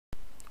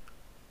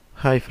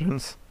Hi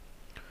friends,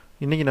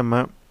 இன்றைக்கி நம்ம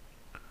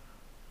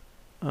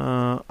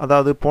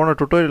அதாவது போன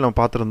டுட்டோரியல் நம்ம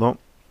பார்த்துருந்தோம்.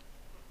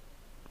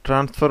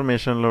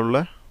 ட்ரான்ஸ்ஃபர்மேஷனில் உள்ள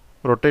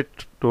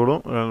ரொட்டேட்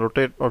டூலும்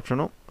ரொட்டேட்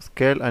ஆப்ஷனும்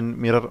ஸ்கேல் அண்ட்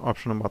மிரர்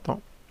ஆப்ஷனும்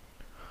பார்த்தோம்.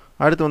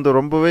 அடுத்து வந்து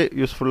ரொம்பவே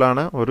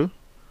யூஸ்ஃபுல்லான ஒரு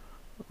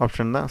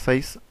ஆப்ஷன் தான்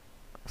சைஸ்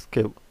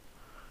ஸ்கேவ்.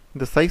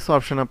 இந்த சைஸ்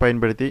ஆப்ஷனை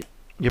பயன்படுத்தி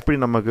எப்படி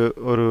நமக்கு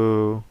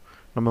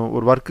நம்ம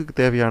ஒரு ஒர்க்குக்கு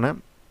தேவையான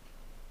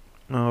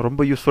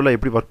ரொம்ப யூஸ்ஃபுல்லாக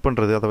எப்படி ஒர்க்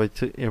பண்ணுறது அதை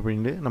வச்சு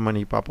எப்படின்னு நம்ம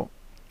இன்றைக்கி பார்ப்போம்.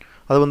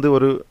 அது வந்து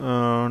ஒரு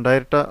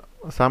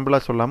டைரெக்டாக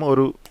சாம்பிளாக சொல்லாமல்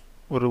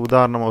ஒரு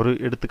உதாரணம், ஒரு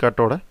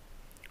எடுத்துக்காட்டோட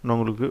நான்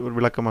உங்களுக்கு ஒரு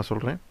விளக்கமாக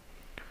சொல்கிறேன்.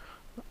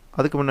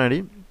 அதுக்கு முன்னாடி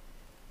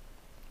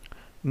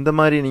இந்த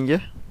மாதிரி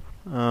நீங்கள்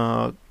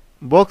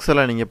பாக்ஸ்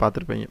எல்லாம் நீங்கள்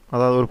பார்த்துருப்பீங்க.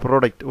 அதாவது ஒரு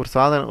ப்ராடக்ட்,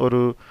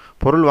 ஒரு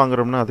பொருள்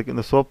வாங்குகிறோம்னா அதுக்கு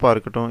இந்த சோப்பாக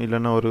இருக்கட்டும்,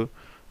 இல்லைன்னா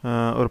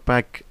ஒரு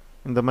பேக்,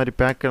 இந்த மாதிரி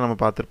பேக்கை நம்ம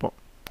பார்த்துருப்போம்.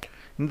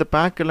 இந்த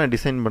பேக்கெல்லாம்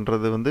டிசைன்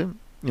பண்ணுறது வந்து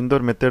இந்த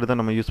ஒரு மெத்தேடு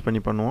தான் நம்ம யூஸ்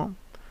பண்ணி பண்ணுவோம்.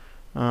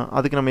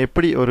 அதுக்கு நம்ம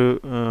எப்படி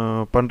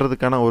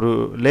பண்ணுறதுக்கான ஒரு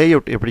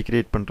லேஅவுட் எப்படி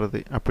க்ரியேட் பண்ணுறது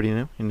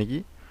அப்படின்னு இன்றைக்கி,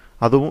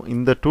 அதுவும்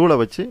இந்த டூலை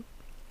வச்சு,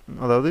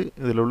 அதாவது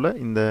இதில் உள்ள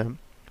இந்த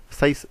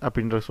சைஸ்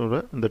அப்படின்ற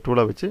இந்த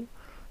டூலை வச்சு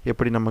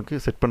எப்படி நமக்கு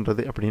செட்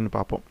பண்ணுறது அப்படின்னு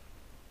பார்ப்போம்.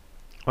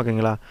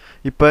 ஓகேங்களா?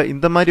 இப்போ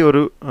இந்த மாதிரி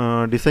ஒரு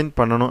டிசைன்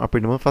பண்ணணும்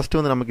அப்படின்னும் ஃபஸ்ட்டு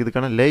வந்து நமக்கு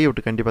இதுக்கான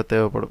லேஅவுட் கண்டிப்பாக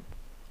தேவைப்படும்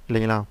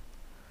இல்லைங்களா?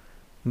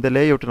 இந்த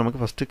லேஅவுட்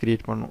நமக்கு ஃபஸ்ட்டு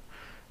க்ரியேட் பண்ணணும்.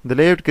 இந்த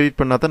லேஅவுட் க்ரியேட்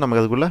பண்ணால் தான்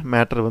நமக்கு அதுக்குள்ளே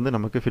மேட்டர் வந்து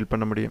நமக்கு ஃபில்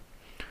பண்ண முடியும்.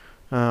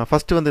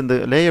 ஃபஸ்ட்டு வந்து இந்த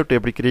லேஅவுட்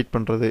எப்படி க்ரியேட்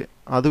பண்ணுறது,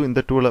 அதுவும்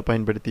இந்த டூலை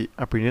பயன்படுத்தி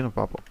அப்படின்னு நம்ம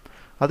பார்ப்போம்.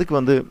 அதுக்கு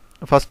வந்து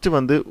ஃபஸ்ட்டு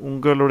வந்து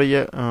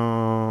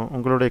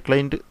உங்களுடைய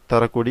கிளைண்ட்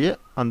தரக்கூடிய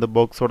அந்த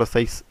பாக்ஸோட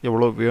சைஸ்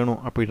எவ்வளோ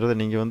வேணும் அப்படின்றத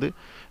நீங்கள் வந்து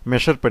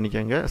மெஷர்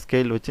பண்ணிக்கோங்க.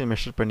 ஸ்கேல் வச்சு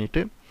மெஷர்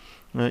பண்ணிவிட்டு,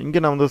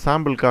 இங்கே நான் வந்து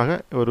சாம்பிளுக்காக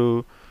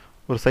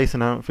ஒரு சைஸை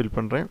நான் ஃபில்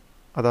பண்ணுறேன்.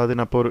 அதாவது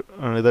நான் இப்போ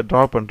இதை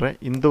ட்ரா பண்ணுறேன்.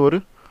 இந்த ஒரு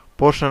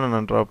போர்ஷனை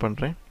நான் ட்ரா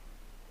பண்ணுறேன்.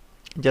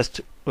 ஜஸ்ட்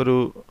ஒரு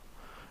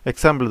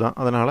எக்ஸாம்பிள் தான்.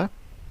 அதனால்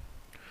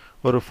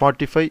ஒரு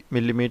 45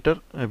 மில்லிமீட்டர்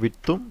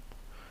வித்தும்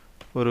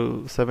ஒரு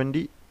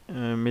 70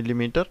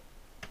 மில்லிமீட்டர்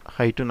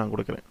ஹைட்டும் நான்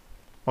கொடுக்குறேன்.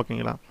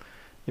 ஓகேங்களா?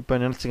 இப்போ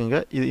நினச்சிக்கோங்க,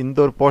 இந்த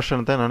ஒரு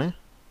போர்ஷனை தான் நான்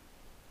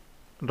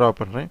ட்ரா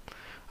பண்ணுறேன்.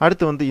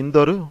 அடுத்து வந்து இந்த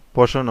ஒரு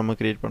போர்ஷன் நம்ம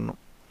க்ரியேட் பண்ணணும்.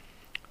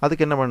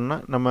 அதுக்கு என்ன பண்ணணும்னா,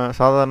 நம்ம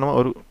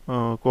சாதாரணமாக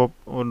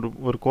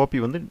ஒரு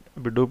காப்பி வந்து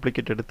இப்படி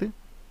டூப்ளிகேட் எடுத்து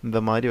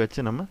இந்த மாதிரி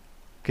வச்சு நம்ம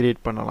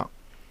க்ரியேட் பண்ணலாம்.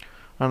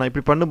 ஆனால்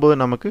இப்படி பண்ணும்போது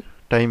நமக்கு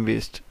டைம்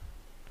வேஸ்ட்.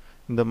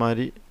 இந்த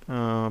மாதிரி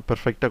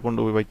பெர்ஃபெக்டாக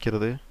கொண்டு போய்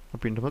வைக்கிறது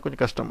அப்படின்றது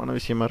கொஞ்சம் கஷ்டமான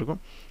விஷயமா இருக்கும்.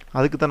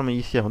 அதுக்கு தான் நம்ம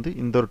ஈஸியாக வந்து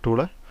இந்த ஒரு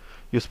டூலை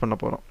யூஸ் பண்ண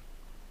போகிறோம்.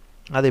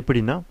 அது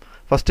எப்படின்னா,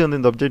 ஃபஸ்ட்டு வந்து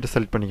இந்த ஆப்ஜெக்டை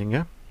செலக்ட் பண்ணிக்கோங்க.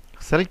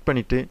 செலக்ட்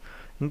பண்ணிவிட்டு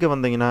இங்கே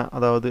வந்தீங்கன்னா,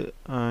 அதாவது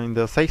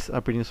இந்த சைஸ்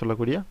அப்படின்னு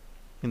சொல்லக்கூடிய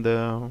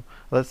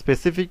அதாவது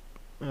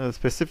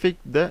specific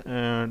the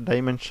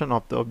dimension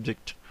of the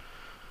object.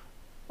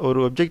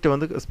 ஒரு ஆப்ஜெக்டை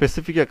வந்து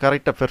ஸ்பெசிஃபிக்காக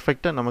கரெக்டாக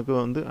பெர்ஃபெக்டாக நமக்கு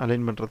வந்து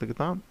அலைன் பண்ணுறதுக்கு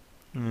தான்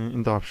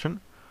இந்த ஆப்ஷன்.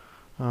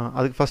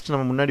 அதுக்கு ஃபஸ்ட்டு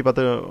நம்ம முன்னாடி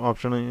பார்த்த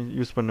ஆப்ஷனை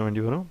யூஸ் பண்ண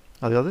வேண்டி வரும்.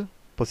 அதாவது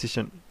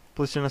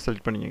பொசிஷனை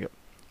செலக்ட் பண்ணிக்கோங்க.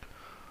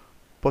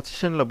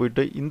 பொசிஷனில்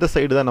போய்ட்டு இந்த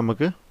சைடு தான்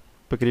நமக்கு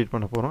இப்போ க்ரியேட்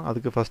பண்ண போகிறோம்.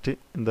 அதுக்கு ஃபஸ்ட்டு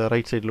இந்த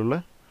ரைட் சைடில் உள்ள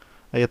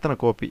எத்தனை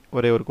காப்பி,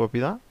 ஒரே ஒரு காப்பி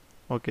தான்.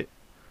 ஓகே,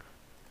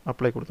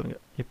 அப்ளை கொடுத்துருங்க.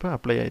 இப்போ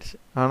அப்ளை ஆயிடுச்சு.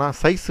 ஆனால்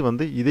சைஸ்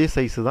வந்து இதே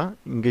சைஸு தான்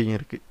இங்கேயும்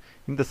இருக்குது.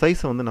 இந்த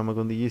சைஸை வந்து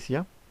நமக்கு வந்து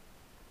ஈஸியாக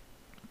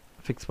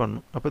ஃபிக்ஸ்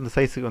பண்ணணும். அப்போ இந்த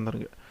சைஸுக்கு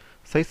வந்துடுங்க.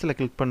 சைஸில்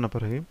கிளிக் பண்ண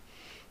பிறகு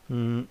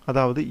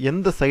அதாவது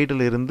எந்த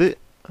சைடில் இருந்து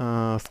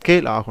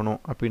ஸ்கேல் ஆகணும்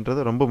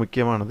அப்படின்றது ரொம்ப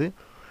முக்கியமானது.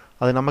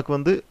 அது நமக்கு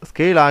வந்து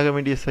ஸ்கேல் ஆக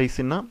வேண்டிய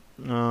சைஸுன்னா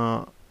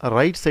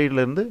ரைட்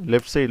சைட்லேருந்து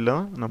லெஃப்ட் சைடில்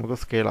தான் நமக்கு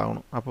ஸ்கேல்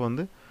ஆகணும். அப்போ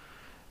வந்து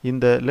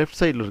இந்த லெஃப்ட்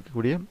சைடில்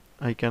இருக்கக்கூடிய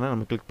ஐக்கானை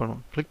நம்ம கிளிக்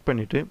பண்ணுவோம். கிளிக்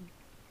பண்ணிவிட்டு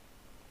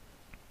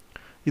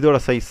இதோட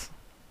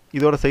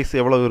சைஸ்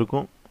எவ்வளோ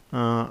இருக்கும்,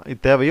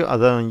 இது தேவையோ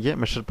அதை இங்கே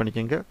மெஷர்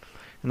பண்ணிக்கோங்க.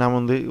 நான்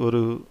வந்து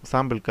ஒரு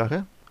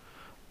சாம்பிளுக்காக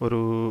ஒரு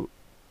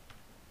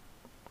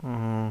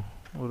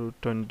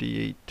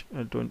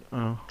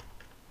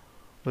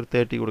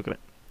 30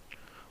 கொடுக்குறேன்.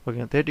 ஓகே,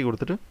 30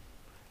 கொடுத்துட்டு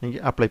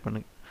நீங்கள் அப்ளை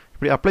பண்ணுங்கள்.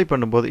 இப்படி அப்ளை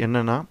பண்ணும்போது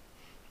என்னென்னா,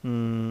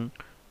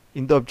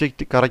 இந்த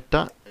ஆப்ஜெக்ட்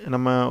கரெக்டாக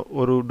நம்ம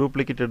ஒரு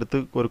டூப்ளிகேட் எடுத்து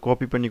ஒரு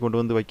காப்பி பண்ணி கொண்டு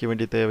வந்து வைக்க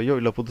வேண்டிய தேவையோ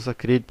இல்லை புதுசாக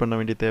க்ரியேட் பண்ண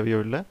வேண்டிய தேவையோ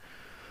இல்லை.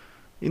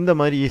 இந்த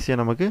மாதிரி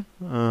ஈஸியாக நமக்கு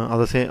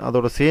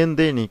அதோட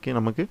சேர்ந்தே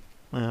நமக்கு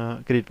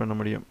க்ரியேட் பண்ண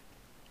முடியும்.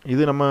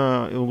 இது நம்ம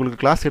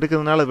உங்களுக்கு கிளாஸ்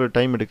எடுக்கிறதுனால அது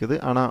டைம் எடுக்குது.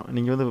 ஆனால்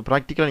நீங்கள் வந்து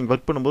ப்ராக்டிக்கலாக நீங்கள்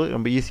ஒர்க் பண்ணும்போது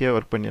ரொம்ப ஈஸியாக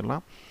ஒர்க்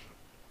பண்ணிடலாம்.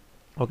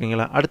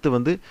 ஓகேங்களா? அடுத்து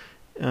வந்து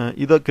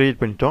இதை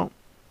க்ரியேட் பண்ணிட்டோம்.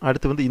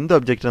 அடுத்து வந்து இந்த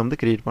ஆப்ஜெக்டை வந்து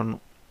க்ரியேட்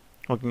பண்ணணும்.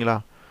 ஓகேங்களா?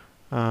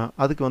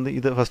 அதுக்கு வந்து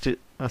இதை ஃபஸ்ட்டு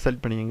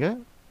செலக்ட் பண்ணிக்கோங்க.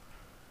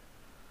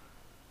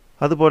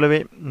 அது போலவே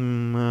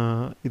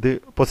இது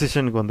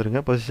பொசிஷனுக்கு வந்துடுங்க.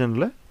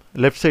 பொசிஷனில்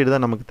லெஃப்ட் சைடு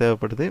தான் நமக்கு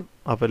தேவைப்படுது.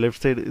 அப்போ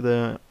லெஃப்ட் சைடு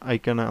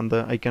அந்த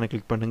ஐக்கானை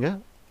கிளிக் பண்ணுங்கள்.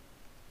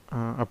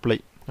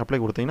 அப்ளை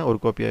கொடுத்தீங்கன்னா ஒரு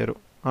காப்பி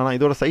ஆயிரும். ஆனால்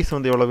இதோட சைஸ்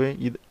வந்து எவ்வளவு,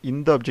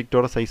 இந்த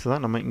ஆப்ஜெக்டோட சைஸ்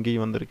தான் நம்ம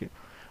இங்கேயும் வந்திருக்கு.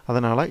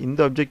 அதனால்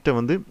இந்த ஆப்ஜெக்டை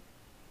வந்து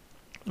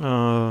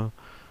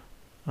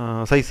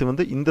சைஸு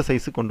வந்து இந்த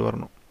சைஸு கொண்டு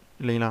வரணும்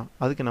இல்லைங்களா?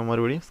 அதுக்கு நம்ம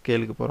மறுபடியும்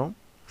ஸ்கேலுக்கு போகிறோம்.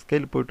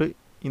 ஸ்கேல் போய்ட்டு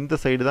இந்த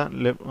சைடு தான்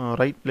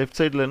லெஃப்ட்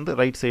சைட்லேருந்து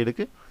ரைட்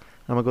சைடுக்கு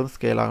நமக்கு வந்து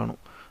ஸ்கேல் ஆகணும்.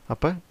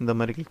 அப்போ இந்த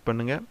மாதிரி கிளிக்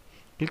பண்ணுங்கள்.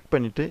 கிளிக்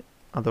பண்ணிவிட்டு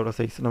அதோட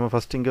சைஸ் நம்ம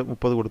ஃபஸ்ட் இங்கே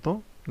 30 கொடுத்தோம்,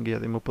 இங்கே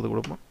அதே 30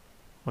 கொடுப்போம்.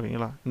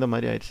 ஓகேங்களா, இந்த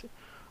மாதிரி ஆயிடுச்சு.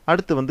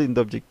 அடுத்து வந்து இந்த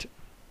ஆப்ஜெக்ட்,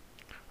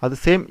 அது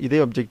சேம் இதே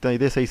ஆப்ஜெக்ட் தான்,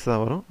 இதே சைஸ்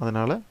தான் வரும்.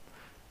 அதனால்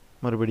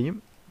மறுபடியும்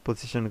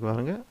பொசிஷனுக்கு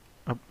வாருங்க,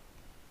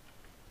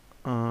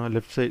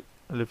 லெஃப்ட்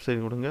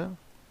சைடு கொடுங்க,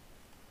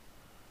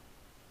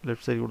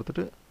 லெஃப்ட் சைடு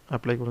கொடுத்துட்டு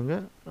அப்ளை கொடுங்க.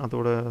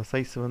 அதோட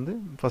சைஸ் வந்து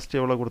ஃபஸ்ட்டு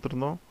எவ்வளோ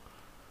கொடுத்துருந்தோம்,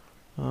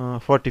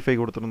 45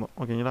 கொடுத்துருந்தோம்.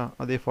 ஓகேங்களா,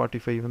 அதே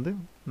 45 வந்து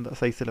இந்த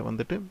சைஸில்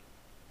வந்துட்டு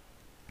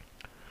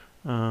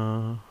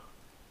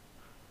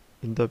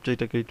இந்த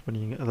ஆப்ஜெக்டை கிரியேட்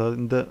பண்ணிங்க. அதாவது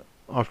இந்த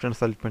ஆப்ஷனை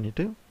செலக்ட்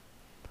பண்ணிவிட்டு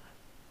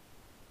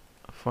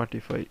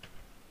 45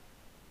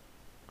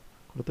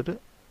 கொடுத்துட்டு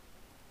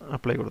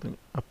அப்ளை கொடுத்துங்க.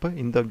 அப்போ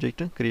இந்த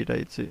ஆப்ஜெக்டும் கிரியேட்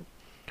ஆயிடுச்சு.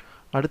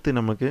 அடுத்து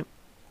நமக்கு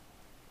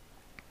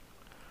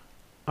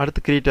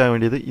கிரியேட் ஆக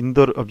வேண்டியது இந்த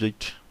ஒரு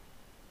ஆப்ஜெக்ட்,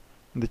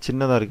 இந்த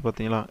சின்னதாக இருக்குது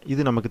பார்த்தீங்களா,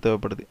 இது நமக்கு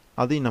தேவைப்படுது.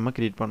 அதையும் நம்ம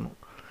கிரியேட் பண்ணணும்.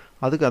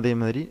 அதுக்கு அதே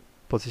மாதிரி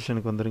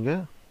பொசிஷனுக்கு வந்துடுங்க.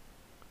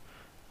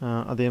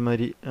 அதே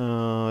மாதிரி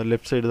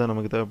லெஃப்ட் சைடு தான்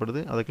நமக்கு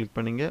தேவைப்படுது, அதை கிளிக்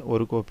பண்ணிங்க.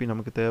 ஒரு காப்பி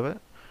நமக்கு தேவை,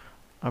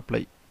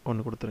 அப்ளை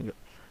ஒன்று கொடுத்துருங்க.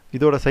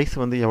 இதோட சைஸ்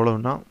வந்து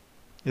எவ்வளோன்னா,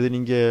 இது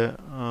நீங்கள்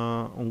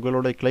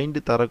உங்களோட கிளைண்ட்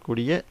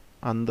தரக்கூடிய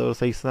அந்த ஒரு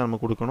சைஸ் தான் நம்ம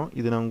கொடுக்கணும்.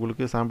 இது நான்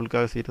உங்களுக்கு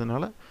சாம்பிளுக்காக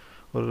செய்கிறதுனால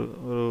ஒரு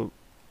ஒரு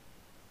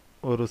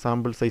ஒரு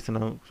சாம்பிள் சைஸ்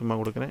நான் சும்மா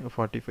கொடுக்குறேன்,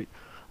 45.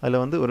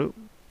 அதில் வந்து ஒரு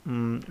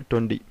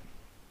 20.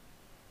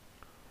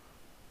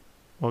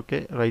 ஓகே,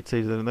 ரைட்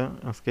சைடு தான்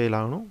ஸ்கேல்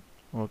ஆகணும்.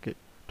 ஓகே,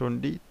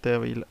 20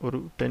 தேவையில்லை, ஒரு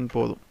 10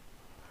 போதும்.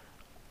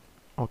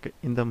 ஓகே,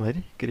 இந்த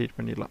மாதிரி கிரியேட்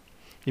பண்ணிடலாம்.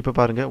 இப்போ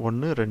பாருங்கள்,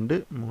 1 2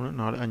 3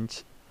 4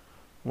 5,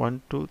 1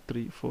 2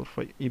 3 4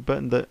 5. இப்போ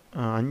இந்த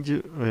 5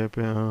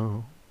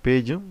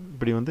 பேஜும்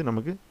இப்படி வந்து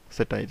நமக்கு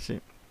செட் ஆயிடுச்சு.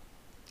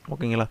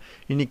 ஓகேங்களா,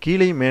 இனி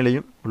கீழேயும்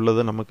மேலேயும்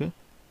உள்ளதை நமக்கு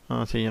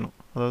செய்யணும்,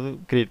 அதாவது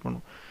கிரியேட்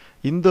பண்ணணும்.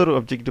 இந்த ஒரு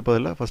ஆப்ஜெக்ட்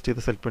பதிலாக ஃபஸ்ட்டு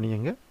இதை செலக்ட்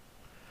பண்ணிக்கங்க,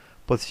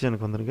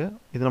 பொசிஷனுக்கு வந்துடுங்க.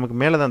 இது நமக்கு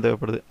மேலே தான்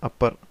தேவைப்படுது.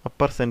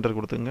 அப்பர் சென்டர்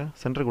கொடுத்துங்க,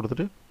 சென்டர்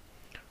கொடுத்துட்டு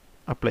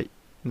அப்ளை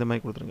இந்த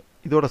மாதிரி கொடுத்துருங்க.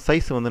 இதோட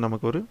சைஸ் வந்து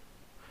நமக்கு ஒரு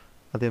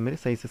அதேமாதிரி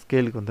சைஸ்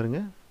ஸ்கேலுக்கு வந்துடுங்க.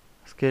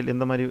 ஸ்கேல்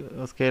எந்த மாதிரி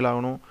ஸ்கேல்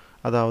ஆகணும்,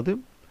 அதாவது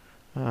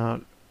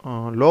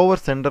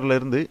லோவர்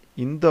சென்டர்லேருந்து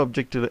இந்த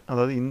ஆப்ஜெக்ட்,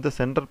 அதாவது இந்த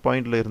சென்டர்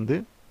பாயிண்டில் இருந்து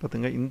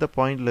பார்த்துங்க, இந்த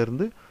பாயிண்டில்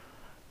இருந்து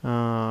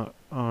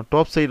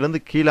டாப்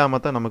சைட்லேருந்து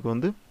கீழாமல் தான் நமக்கு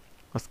வந்து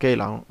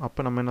ஸ்கேல் ஆகணும். அப்போ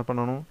நம்ம என்ன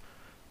பண்ணணும்,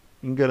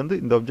 இங்கேருந்து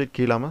இந்த ஆப்ஜெக்ட்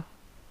கீழாமல்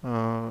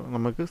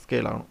நமக்கு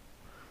ஸ்கேல் ஆகணும்.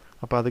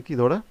 அப்போ அதுக்கு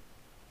இதோட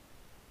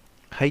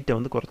ஹைட்டை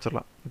வந்து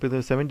குறைச்சிடலாம். இப்போ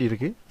இது 70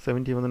 இருக்குது,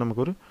 70 வந்து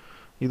நமக்கு ஒரு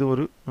இது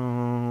ஒரு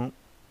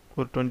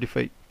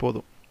 25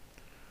 போதும்.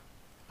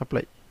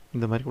 அப்ளை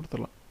இந்த மாதிரி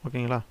கொடுத்துடலாம்.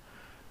 ஓகேங்களா,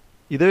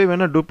 இதே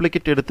வேணால்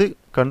டூப்ளிகேட் எடுத்து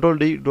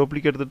Ctrl+D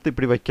டூப்ளிகேட் எடுத்து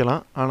இப்படி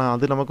வைக்கலாம். ஆனால்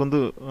அது நமக்கு வந்து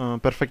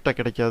பெர்ஃபெக்டாக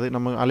கிடைக்காது,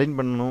 நம்ம அலைன்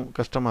பண்ணணும்,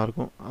 கஷ்டமாக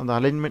இருக்கும். அந்த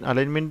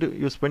அலைன்மெண்ட்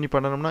யூஸ் பண்ணி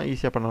பண்ணணும்னா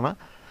ஈஸியாக பண்ணலாம்.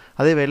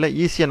 அதே வேலை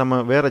ஈஸியாக நம்ம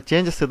வேறு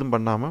சேஞ்சஸ் எதுவும்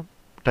பண்ணாமல்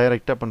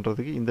டைரெக்டாக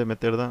பண்ணுறதுக்கு இந்த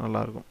மெத்தேடு தான்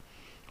நல்லாயிருக்கும்.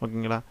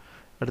 ஓகேங்களா,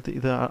 அடுத்து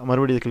இதை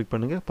மறுபடியும் இதை கிளிக்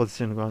பண்ணுங்கள்,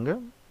 பொசிஷனுக்கு வாங்க,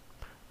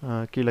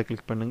 கீழே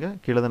கிளிக் பண்ணுங்கள்,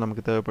 கீழே தான்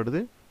நமக்கு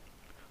தேவைப்படுது,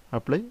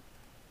 அப்ளை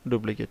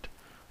டூப்ளிகேட்.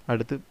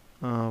 அடுத்து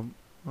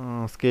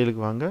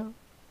ஸ்கேலுக்கு வாங்க,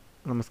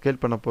 நம்ம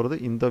ஸ்கேல் பண்ண போகிறது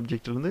இந்த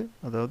ஆப்ஜெக்ட்லேருந்து,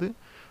 அதாவது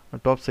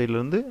டாப்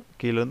சைட்லேருந்து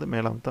கீழேருந்து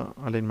மேலே தான்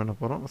அலைன் பண்ண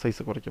போகிறோம்,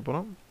 சைஸை குறைக்க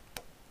போகிறோம்.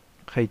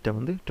 ஹைட்டை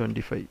வந்து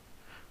 25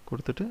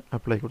 கொடுத்துட்டு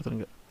அப்ளை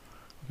கொடுத்துருங்க.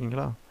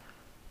 ஓகேங்களா,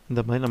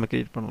 இந்த மாதிரி நம்ம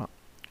கிரியேட் பண்ணலாம்.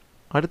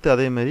 அடுத்து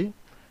அதே மாதிரி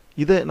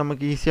இதை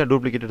நமக்கு ஈஸியாக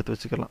டூப்ளிகேட் எடுத்து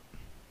வச்சுக்கலாம்.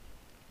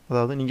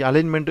 அதாவது நீங்கள்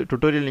அலைன்மெண்ட்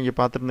டுட்டோரியல் நீங்கள்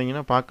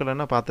பார்த்துருந்தீங்கன்னா,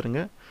 பார்க்கலன்னா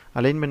பார்த்துருங்க.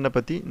 அலைன்மெண்ட்டை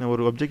பற்றி நான்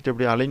ஒரு ஆப்ஜெக்ட்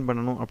எப்படி அலைன்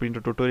பண்ணணும் அப்படின்ற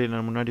டுட்டோரியல்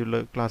நான் முன்னாடி உள்ள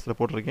கிளாஸில்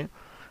போட்டிருக்கேன்,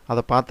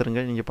 அதை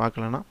பார்த்துருங்க நீங்கள்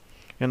பார்க்கலன்னா,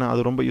 ஏன்னா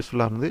அது ரொம்ப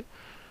யூஸ்ஃபுல்லாக இருந்தது.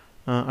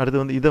 அடுத்து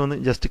வந்து இதை வந்து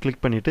ஜஸ்ட்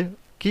கிளிக் பண்ணிவிட்டு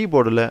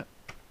கீபோர்டில்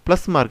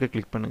ப்ளஸ் மார்க்கை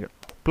கிளிக் பண்ணுங்கள்.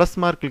 ப்ளஸ்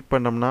மார்க் கிளிக்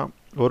பண்ணோம்னா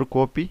ஒரு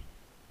காப்பி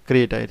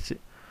க்ரியேட் ஆயிடுச்சு.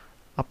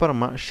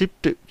 அப்புறமா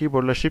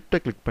கீபோர்டில் ஷிஃப்ட்டை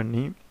கிளிக்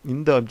பண்ணி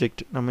இந்த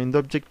ஆப்ஜெக்ட், நம்ம இந்த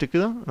ஆப்ஜெக்ட்டுக்கு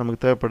தான்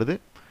நமக்கு தேவைப்படுது,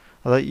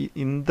 அதாவது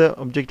இந்த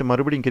ஆப்ஜெக்டை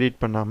மறுபடியும்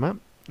கிரியேட் பண்ணாமல்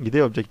இதே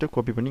ஆப்ஜெக்டை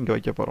காப்பி பண்ணி இங்கே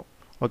வைக்க போகிறோம்.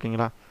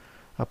 ஓகேங்களா,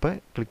 அப்போ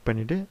கிளிக்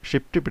பண்ணிவிட்டு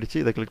ஷிஃப்ட்டு பிடிச்சி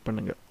இதை கிளிக்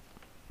பண்ணுங்கள்.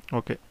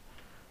 ஓகே,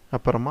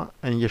 அப்புறமா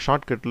இங்கே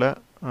ஷார்ட்கட்டில்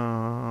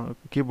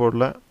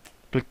கீபோர்டில்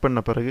கிளிக் பண்ண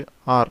பிறகு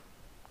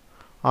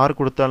ஆர்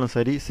கொடுத்தாலும்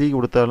சரி, சி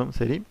கொடுத்தாலும்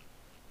சரி,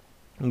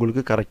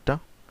 உங்களுக்கு கரெக்டாக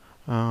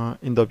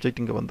இந்த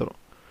ஆப்ஜெக்ட் இங்கே வந்துடும்.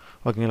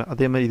 ஓகேங்களா,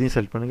 அதே மாதிரி இதையும்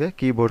செலக்ட் பண்ணுங்கள்,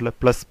 கீபோர்டில்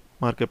ப்ளஸ்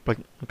மார்க்கை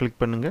கிளிக்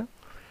பண்ணுங்கள்,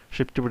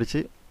 ஷிஃப்ட்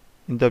பிடிச்சி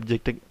இந்த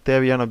ஆப்ஜெக்ட்டு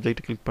தேவையான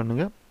ஆப்ஜெக்ட் கிளிக்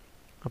பண்ணுங்கள்,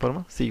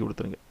 அப்புறமா சி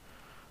கொடுத்துருங்க.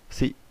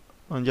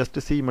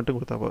 ஜஸ்ட்டு சி மட்டும்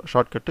கொடுத்தா போதும்,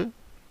 ஷார்ட்கட்டு.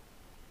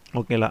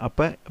 ஓகேங்களா,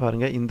 அப்போ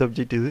பாருங்கள், இந்த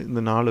ஆப்ஜெக்ட் இது,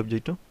 இந்த 4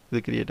 ஆப்ஜெக்ட்டும் இது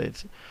கிரியேட்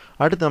ஆகிடுச்சு.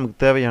 அடுத்து நமக்கு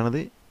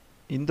தேவையானது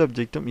இந்த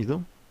ஆப்ஜெக்ட்டும்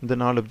இதுவும், இந்த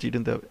 4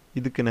 ஆப்ஜெக்ட்டும் தேவை,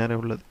 இதுக்கு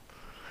நேரம் உள்ளது.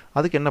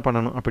 அதுக்கு என்ன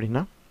பண்ணணும்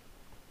அப்படின்னா,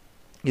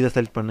 இதை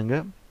செலக்ட்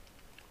பண்ணுங்கள்,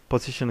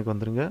 பொசிஷனுக்கு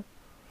வந்துடுங்க,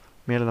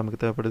 மேலே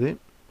நமக்கு தேவைப்படுது,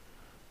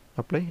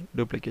 அப்ளை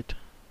டூப்ளிகேட்.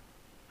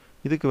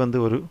 இதுக்கு வந்து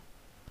ஒரு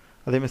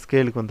அதேமாதிரி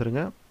ஸ்கேலுக்கு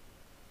வந்துடுங்க,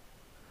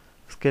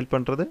 ஸ்கேல்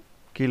பண்ணுறது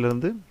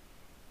கீழேருந்து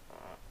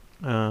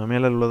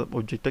மேலே உள்ள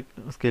ஆப்ஜெக்டை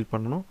ஸ்கேல்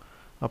பண்ணணும்.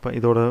 அப்போ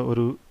இதோட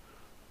ஒரு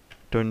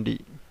 20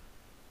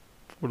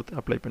 கொடுத்து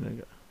அப்ளை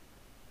பண்ணுங்க.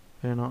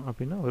 வேணும்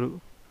அப்படின்னா ஒரு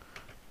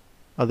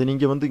அது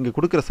நீங்கள் வந்து இங்கே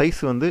கொடுக்குற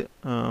சைஸ் வந்து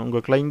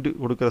உங்கள் கிளைண்ட்டு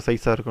கொடுக்குற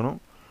சைஸாக இருக்கணும்.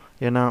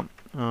 ஏன்னா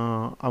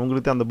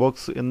அவங்களுக்கு அந்த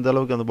பாக்ஸ் எந்த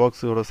அளவுக்கு அந்த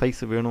பாக்ஸோட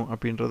சைஸ் வேணும்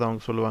அப்படின்றத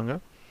அவங்க சொல்லுவாங்க.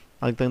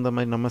 அதுக்கு தகுந்த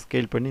மாதிரி நம்ம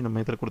ஸ்கேல் பண்ணி நம்ம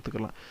இதில்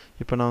கொடுத்துக்கலாம்.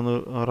 இப்போ நான் வந்து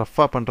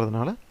ரஃப்பாக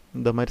பண்ணுறதுனால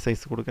இந்த மாதிரி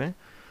சைஸ் கொடுக்குறேன்.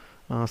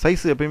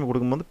 சைஸ் எப்பயுமே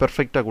கொடுக்கும்போது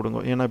பெர்ஃபெக்டாக கொடுங்க.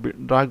 ஏன்னா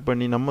ட்ராக்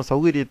பண்ணி நம்ம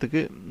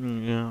சௌகரியத்துக்கு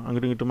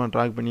அங்கிட்டு இங்கிட்டுமா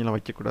ட்ராக் பண்ணிலாம்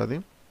வைக்கக்கூடாது.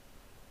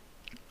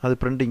 அது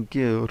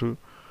பிரிண்டிங்க்கு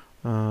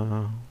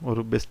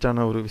ஒரு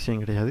பெஸ்ட்டான ஒரு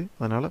விஷயம் கிடையாது.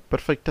 அதனால்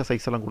பெர்ஃபெக்டாக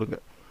சைஸ் எல்லாம் கொடுங்க.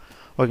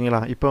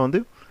 ஓகேங்களா? இப்போ வந்து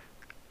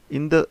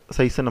இந்த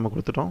சைஸை நம்ம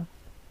கொடுத்துட்டோம்.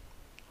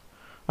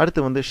 அடுத்து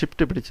வந்து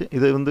ஷிஃப்ட் பிடிச்சு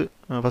இது வந்து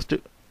ஃபஸ்ட்டு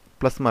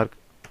ப்ளஸ் மார்க்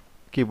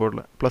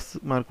கீபோர்டில் ப்ளஸ்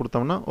மார்க்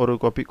கொடுத்தோம்னா ஒரு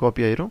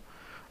காப்பி ஆயிரும்.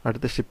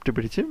 அடுத்து ஷிஃப்ட்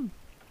பிடிச்சு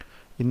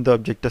இந்த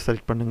ஆப்ஜெக்டை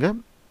செலக்ட் பண்ணுங்கள்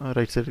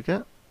ரைட் சைடு இருக்க.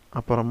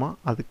 அப்புறமா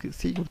அதுக்கு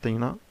சி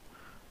கொடுத்தீங்கன்னா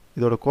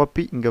இதோட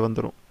காப்பி இங்கே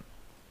வந்துடும்.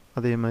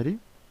 அதே மாதிரி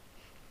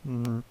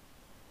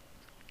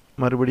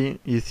மறுபடியும்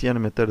ஈஸியான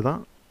மெத்தட்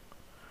தான்.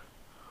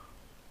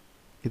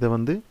 இதை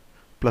வந்து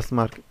ப்ளஸ்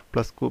மார்க்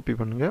ப்ளஸ் காப்பி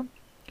பண்ணுங்கள்.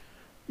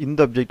 இந்த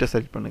ஆப்ஜெக்டை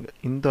செலக்ட் பண்ணுங்கள்.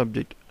 இந்த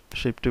ஆப்ஜெக்ட்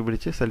ஷிஃப்ட்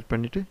பிடிச்சு செலக்ட்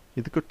பண்ணிவிட்டு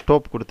இதுக்கு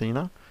டாப்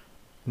கொடுத்தீங்கன்னா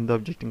இந்த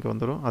ஆப்ஜெக்ட் இங்கே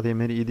வந்துடும்.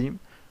 அதேமாரி இதையும்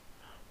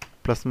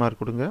ப்ளஸ்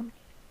மார்க் கொடுங்க.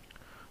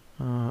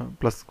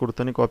 ப்ளஸ்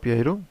கொடுத்தோன்னே காப்பி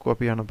ஆயிரும்.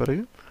 காப்பி ஆன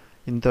பிறகு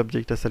இந்த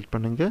ஆப்ஜெக்டை செலக்ட்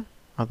பண்ணுங்கள்.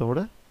 அதோட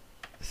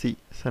சி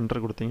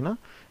சென்டர் கொடுத்தீங்கன்னா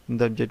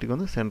இந்த ஆப்ஜெக்ட்டுக்கு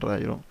வந்து சென்டர்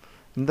ஆயிரும்.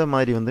 இந்த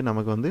மாதிரி வந்து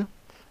நமக்கு வந்து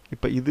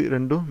இப்போ இது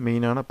ரெண்டும்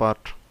மெயினான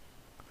பார்ட்.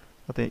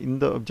 அதே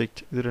இந்த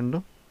ஆப்ஜெக்ட் இது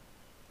ரெண்டும்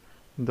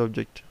இந்த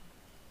ஆப்ஜெக்ட்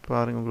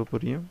பாருங்கள், உங்களுக்கு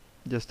புரியும்.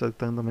 ஜஸ்ட்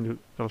அதுக்கு தகுந்த மாதிரி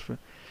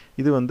கலர்.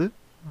 இது வந்து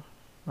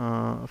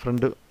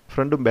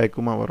ஃப்ரண்ட்டும்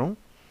பேக்குமா வரும்.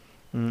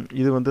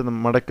 இது வந்து இந்த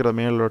மடக்கிற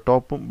மேலே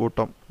டாப்பும்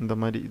பூட்டம் இந்த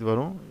மாதிரி இது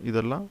வரும்.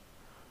 இதெல்லாம்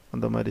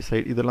அந்த மாதிரி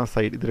சைடு, இதெல்லாம்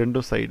சைடு, இது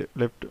ரெண்டும் சைடு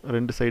லெஃப்ட்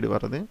ரெண்டு சைடு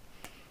வர்றது.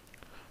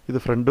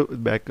 இது ஃப்ரண்ட்டு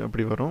பேக்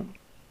அப்படி வரும்.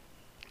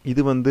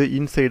 இது வந்து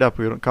இன்சைடாக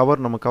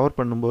போயிடும். நம்ம கவர்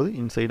பண்ணும்போது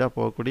இன்சைடாக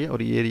போகக்கூடிய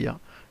ஒரு ஏரியா.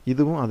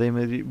 இதுவும்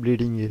அதேமாதிரி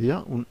ப்ளீடிங் ஏரியா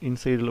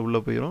இன்சைடில் உள்ளே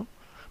போயிடும்.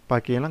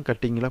 பாக்கியெல்லாம்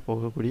கட்டிங்கில்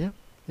போகக்கூடிய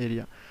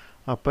ஏரியா.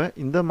 அப்போ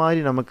இந்த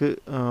மாதிரி நமக்கு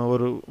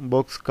ஒரு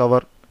பாக்ஸ்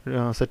கவர்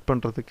செட்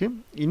பண்ணுறதுக்கு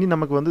இனி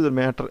நமக்கு வந்து இது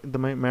இந்த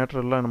மாதிரி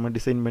மேட்டரெல்லாம் நம்ம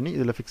டிசைன் பண்ணி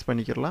இதில் ஃபிக்ஸ்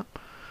பண்ணிக்கிறலாம்.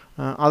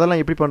 அதெல்லாம்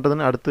எப்படி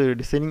பண்ணுறதுன்னு அடுத்து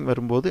டிசைனிங்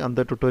வரும்போது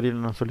அந்த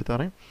டுட்டோரியல் நான்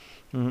சொல்லித்தரேன்.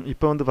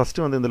 இப்போ வந்து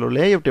ஃபஸ்ட்டு வந்து இதில்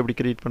லேஅவுட் எப்படி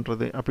க்ரியேட்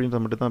பண்ணுறது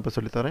அப்படின்றத மட்டும் தான் இப்போ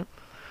சொல்லித்தரேன்.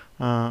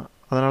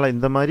 அதனால்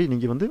இந்த மாதிரி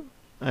நீங்கள் வந்து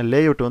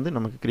லேஅவுட் வந்து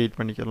நமக்கு க்ரியேட்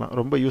பண்ணிக்கலாம்.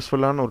 ரொம்ப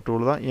யூஸ்ஃபுல்லான ஒரு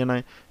டூல் தான். ஏன்னா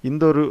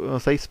இந்த ஒரு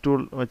சைஸ்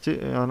டூல் வச்சு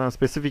ஆனால்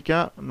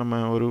ஸ்பெசிஃபிக்காக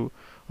நம்ம ஒரு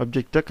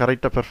ஆப்ஜெக்டை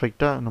கரெக்டாக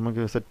பர்ஃபெக்டாக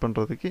நமக்கு செட்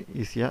பண்ணுறதுக்கு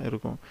ஈஸியாக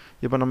இருக்கும்.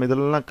 இப்போ நம்ம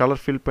இதெல்லாம்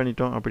கலர் ஃபில்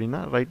பண்ணிட்டோம் அப்படின்னா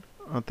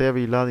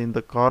தேவையில்லாத இந்த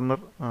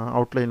கார்னர்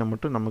அவுட்லைனை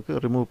மட்டும் நமக்கு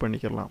ரிமூவ்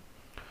பண்ணிக்கலாம்.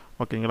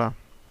 ஓகேங்களா?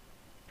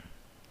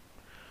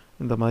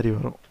 இந்த மாதிரி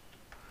வரும்.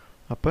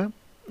 அப்போ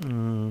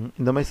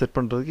இந்த மாதிரி செட்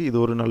பண்ணுறதுக்கு இது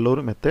ஒரு நல்ல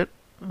ஒரு மெத்தட்.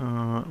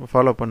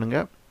 ஃபாலோ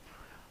பண்ணுங்கள்.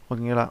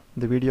 ஓகேங்களா?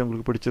 இந்த வீடியோ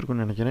உங்களுக்கு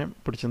பிடிச்சிருக்குன்னு நினைக்கிறேன்.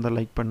 பிடிச்சிருந்தால்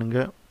லைக்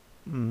பண்ணுங்கள்.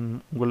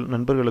 உங்கள்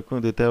நண்பர்களுக்கும்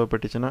இது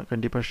தேவைப்பட்டுச்சுன்னா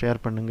கண்டிப்பாக ஷேர்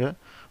பண்ணுங்கள்.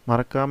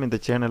 மறக்காமல் இந்த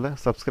சேனலை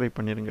சப்ஸ்கிரைப்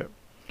பண்ணிடுங்க.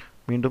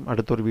 மீண்டும்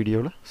அடுத்த ஒரு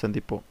வீடியோவில்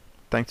சந்திப்போம்.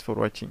 தேங்க்ஸ்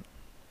ஃபார் வாட்சிங்.